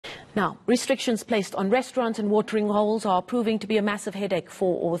Now, restrictions placed on restaurants and watering holes are proving to be a massive headache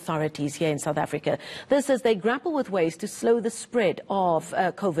for authorities here in South Africa. This as they grapple with ways to slow the spread of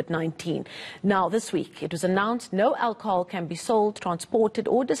COVID-19. Now, this week, it was announced no alcohol can be sold, transported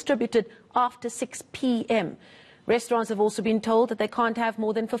or distributed after 6 p.m. Restaurants have also been told that they can't have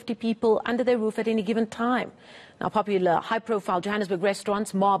more than 50 people under their roof at any given time. Now, popular high-profile Johannesburg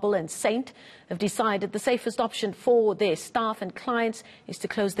restaurants, Marble and Saint, have decided the safest option for their staff and clients is to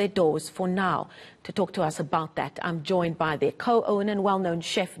close their doors for now. To talk to us about that, I'm joined by their co-owner and well-known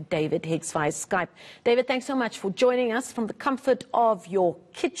chef, David Higgs, via Skype. David, thanks so much for joining us from the comfort of your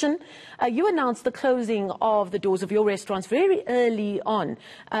kitchen. You announced the closing of the doors of your restaurants very early on,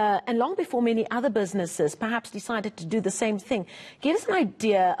 and long before many other businesses perhaps decided to do the same thing. Give us an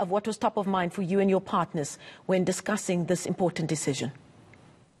idea of what was top of mind for you and your partners when discussing this important decision.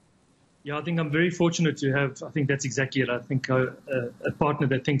 Yeah, I think I'm very fortunate to have, I think that's exactly it. I think a partner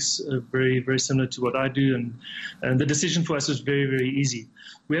that thinks very, very similar to what I do. And the decision for us is very, very easy.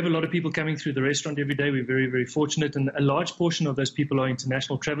 We have a lot of people coming through the restaurant every day. We're very, very fortunate. And a large portion of those people are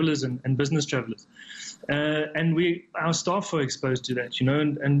international travelers and business travelers. And our staff are exposed to that,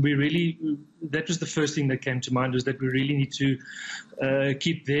 and we really, that was the first thing that came to mind, was that we really need to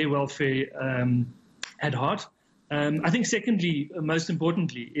keep their welfare at heart. I think secondly, most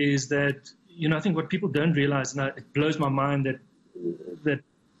importantly, is that, I think what people don't realize, and it blows my mind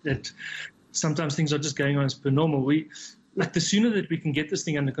that sometimes things are just going on as per normal. The sooner that we can get this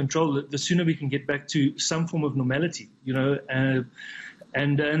thing under control, the sooner we can get back to some form of normality, and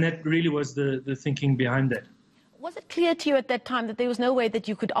that really was the thinking behind that. Was it clear to you at that time that there was no way that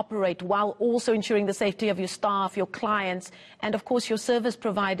you could operate while also ensuring the safety of your staff, your clients, and of course your service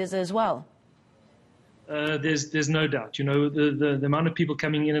providers as well? There's no doubt, the amount of people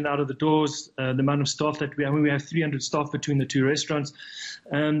coming in and out of the doors, the amount of staff that we have 300 staff between the two restaurants.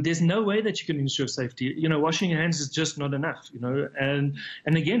 There's no way that you can ensure safety. Washing your hands is just not enough, and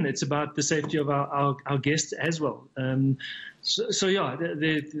again, it's about the safety of our guests as well. So yeah,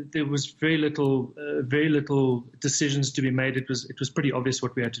 there was very little decisions to be made. It was pretty obvious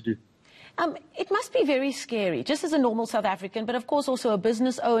what we had to do. It must be very scary, just as a normal South African, but of course also a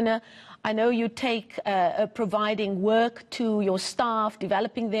business owner. I know you take providing work to your staff,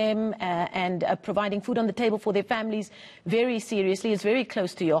 developing them and providing food on the table for their families very seriously. It's very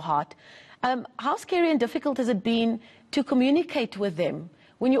close to your heart. How scary and difficult has it been to communicate with them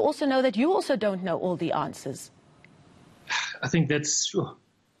when you also know that you also don't know all the answers? I think I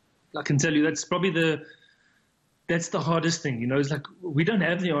can tell you that's probably that's the hardest thing, it's like we don't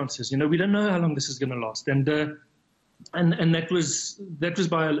have the answers, we don't know how long this is going to last. And that was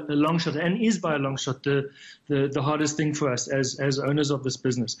by a long shot, and is by a long shot the hardest thing for us as owners of this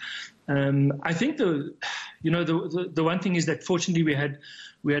business. I think the one thing is that fortunately we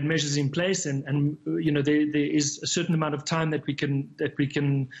had measures in place, and there is a certain amount of time that we can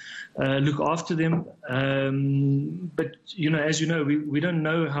look after them. But as you know, we don't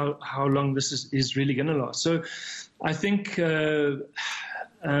know how long this is really going to last. So I think that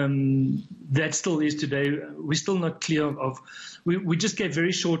still is today. We're still not clear of. We just gave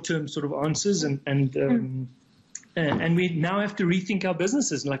very short-term sort of answers, and we now have to rethink our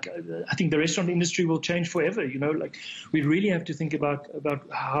businesses. I think the restaurant industry will change forever. We really have to think about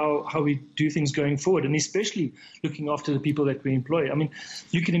how we do things going forward, and especially looking after the people that we employ. I mean,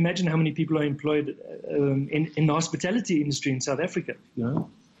 you can imagine how many people are employed in the hospitality industry in South Africa.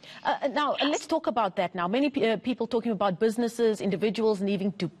 Now, let's talk about that now. Many people talking about businesses, individuals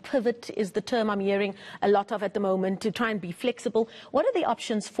needing to pivot is the term I'm hearing a lot of at the moment, to try and be flexible. What are the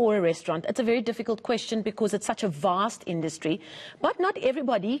options for a restaurant? It's a very difficult question because it's such a vast industry. But not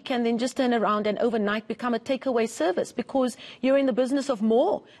everybody can then just turn around and overnight become a takeaway service, because you're in the business of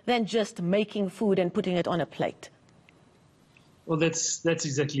more than just making food and putting it on a plate. Well, that's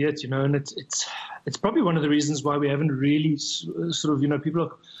exactly it, and it's probably one of the reasons why we haven't really sort of,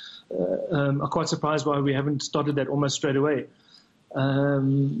 people are quite surprised why we haven't started that almost straight away.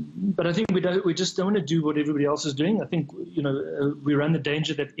 But I think we just don't want to do what everybody else is doing. I think, we run the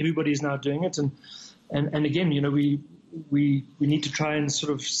danger that everybody is now doing it. And again, we need to try and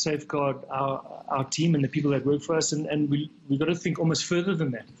sort of safeguard our team and the people that work for us. And we've got to think almost further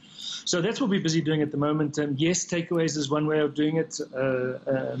than that. So that's what we're busy doing at the moment. Yes, takeaways is one way of doing it.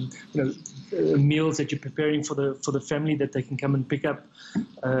 Meals that you're preparing for the family that they can come and pick up,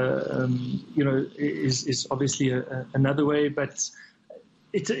 is obviously another way. But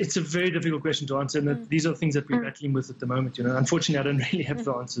It's a very difficult question to answer, and these are things that we're battling with at the moment. Unfortunately, I don't really have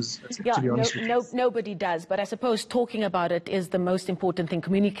the answers. To be honest with you. Nobody does. But I suppose talking about it is the most important thing.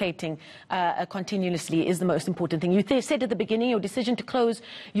 Communicating continuously is the most important thing. You said at the beginning your decision to close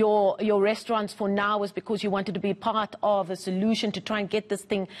your restaurants for now was because you wanted to be part of a solution to try and get this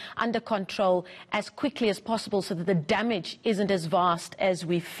thing under control as quickly as possible, so that the damage isn't as vast as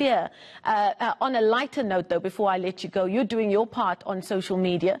we fear. On a lighter note, though, before I let you go, you're doing your part on social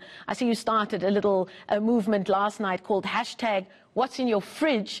media. I see you started a little movement last night called #What's in your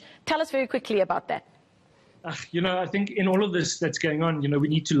fridge. Tell us very quickly about that. I think in all of this that's going on, we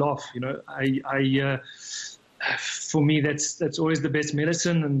need to laugh. For me, that's always the best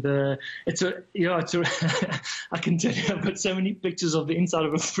medicine, and I can tell you, I've got so many pictures of the inside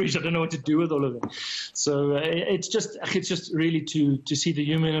of a fridge. I don't know what to do with all of them. So it's just really to see the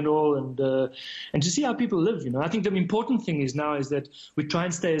human in it all, and to see how people live. I think the important thing is that we try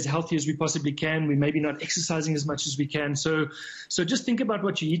and stay as healthy as we possibly can. We maybe not exercising as much as we can. So just think about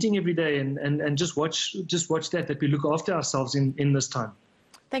what you're eating every day, and just watch that we look after ourselves in this time.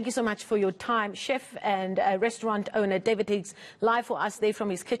 Thank you so much for your time. Chef and restaurant owner David Higgs, live for us there from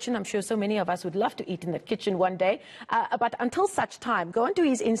his kitchen. I'm sure so many of us would love to eat in that kitchen one day. But until such time, go onto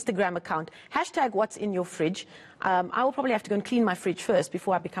his Instagram account, #What's in your fridge. I will probably have to go and clean my fridge first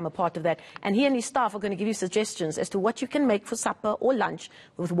before I become a part of that. And he and his staff are going to give you suggestions as to what you can make for supper or lunch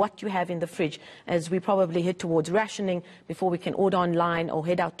with what you have in the fridge, as we probably head towards rationing before we can order online or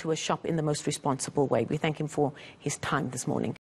head out to a shop in the most responsible way. We thank him for his time this morning.